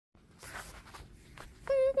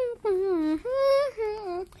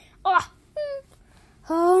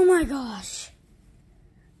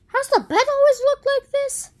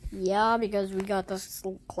Yeah, because we got this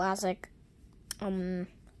classic,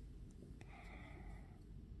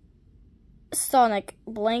 Sonic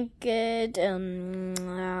blanket, I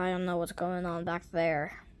don't know what's going on back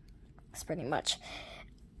there. It's pretty much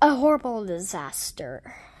a horrible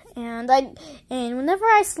disaster. And whenever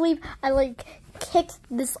I sleep, I like kick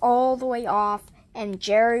this all the way off, and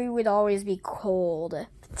Jerry would always be cold.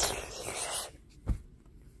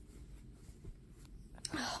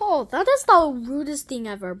 Oh, that is the rudest thing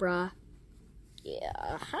ever, bruh.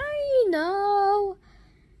 Yeah, how do you know?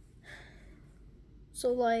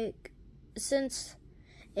 So, like, since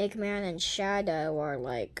Eggman and Shadow are,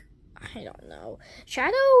 like, I don't know.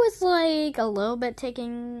 Shadow is, like, a little bit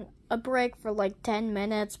taking a break for, like, 10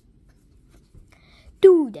 minutes.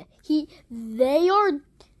 Dude, they are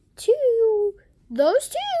two. Those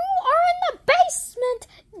two are in the basement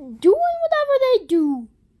doing whatever they do.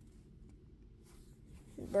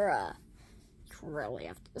 Bruh, you really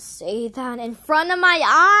have to say that in front of my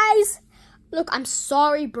eyes? Look, I'm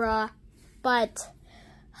sorry, bruh, but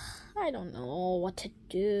I don't know what to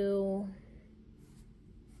do.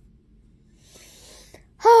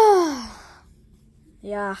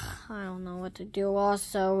 Yeah, I don't know what to do.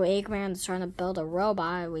 Also, Eggman's trying to build a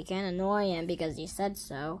robot. We can't annoy him because he said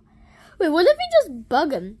so. Wait, what if we just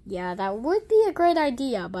bug him? Yeah, that would be a great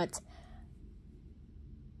idea, but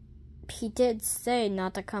he did say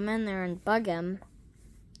not to come in there and bug him.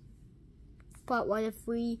 But what if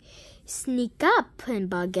we sneak up and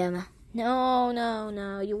bug him? No.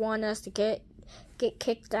 You want us to get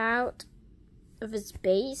kicked out of his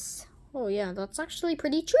base? Oh yeah, that's actually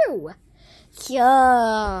pretty true. Yeah,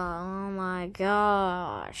 oh my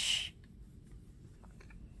gosh.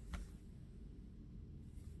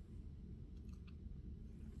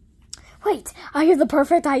 Wait, I have the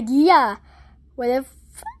perfect idea. What if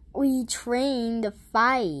we train to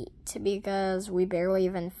fight? Because we barely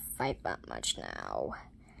even fight that much now.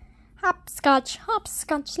 Hopscotch, la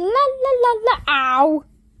la la la, ow.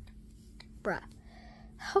 Bruh.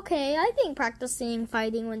 Okay, I think practicing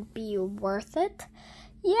fighting would be worth it.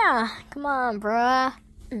 Yeah, come on, bruh.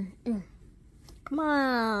 Come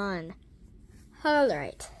on.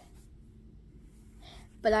 Alright.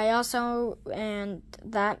 But I also, and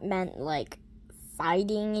that meant, like,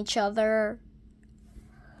 fighting each other.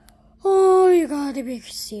 Oh, you gotta be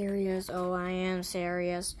serious. Oh, I am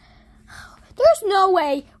serious. There's no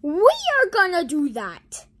way we are gonna do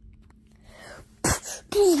that.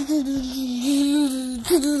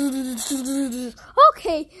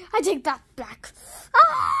 Okay, I take that back.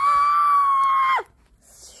 Ah!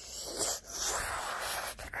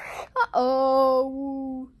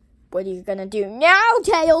 Uh-oh. What are you gonna do now,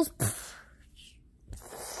 Tails?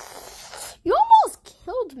 You almost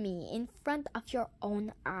killed me in front of your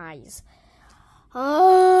own eyes.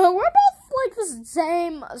 We're both like the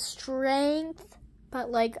same strength, but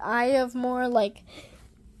like I have more like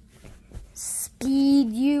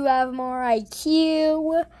speed, you have more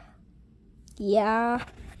IQ. Yeah.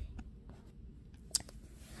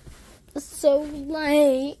 So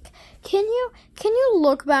like, can you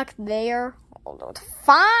look back there? Oh,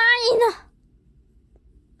 fine.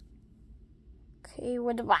 Okay,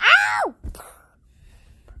 what about? Ow!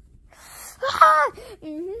 Ah!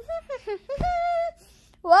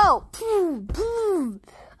 Whoa!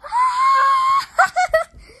 Ah!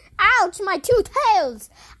 Ouch! My two tails!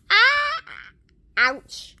 Ah!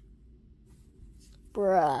 Ouch!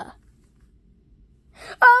 Bruh!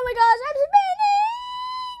 Oh my gosh! I'm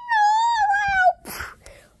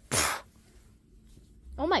spinning!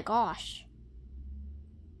 Oh my gosh!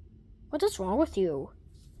 What is wrong with you?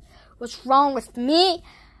 What's wrong with me?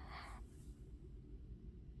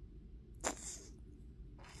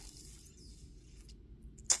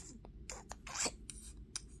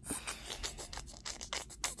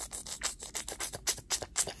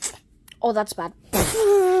 Oh, that's bad.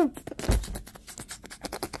 Oh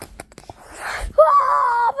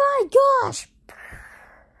my gosh!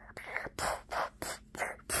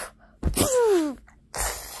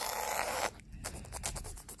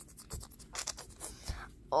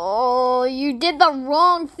 Oh, you did the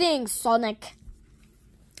wrong thing, Sonic.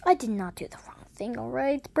 I did not do the wrong thing,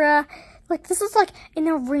 alright, bruh? Like, this is like an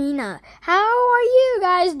arena. How are you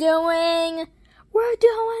guys doing? We're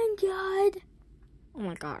doing good. Oh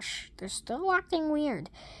my gosh, they're still acting weird.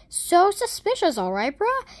 So suspicious, alright,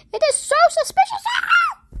 bruh? It is so suspicious.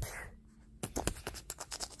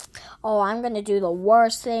 Oh, I'm gonna do the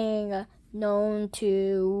worst thing known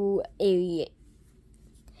to a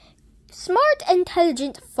smart,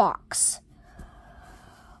 intelligent fox.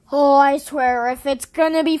 Oh, I swear, if it's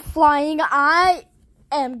gonna be flying, I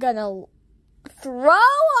am gonna throw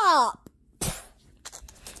up.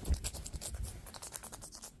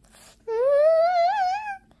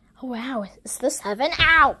 Oh wow, is this heaven?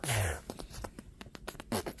 Ow!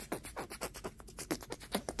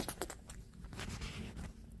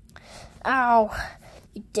 Ow,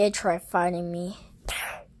 you did try fighting me.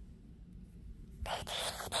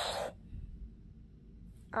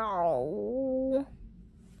 Ow.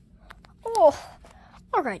 Oh,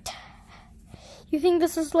 alright. You think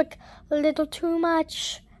this is like a little too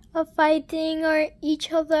much of fighting or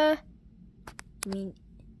each other? I mean,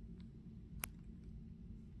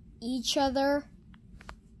 each other?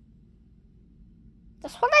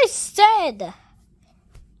 That's what I said!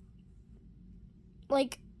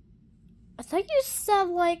 Like, I thought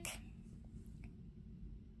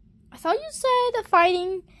you said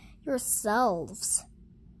fighting yourselves.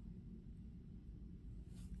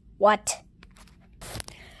 What?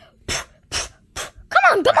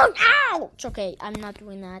 Come on, ouch! Okay, I'm not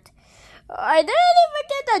doing that. I didn't even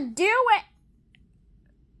get to do it!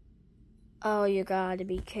 Oh, you gotta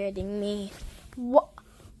be kidding me. What?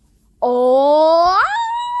 Oh!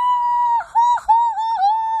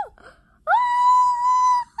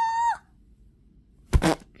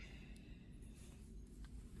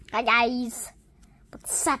 Hi guys,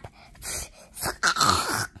 what's up?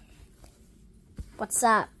 What's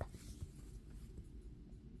up?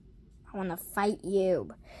 I wanna fight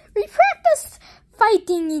you. We practiced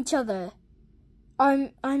fighting each other. I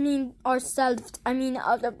mean ourselves. I mean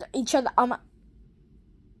each other. You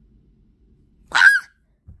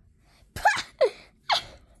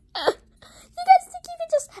guys think you can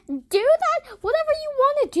just do that? Whatever you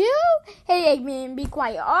wanna do? Hey, Eggman, be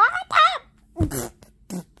quiet.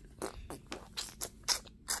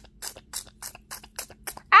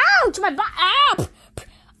 Ouch! My butt!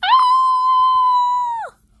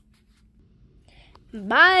 Ow!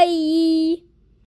 Bye!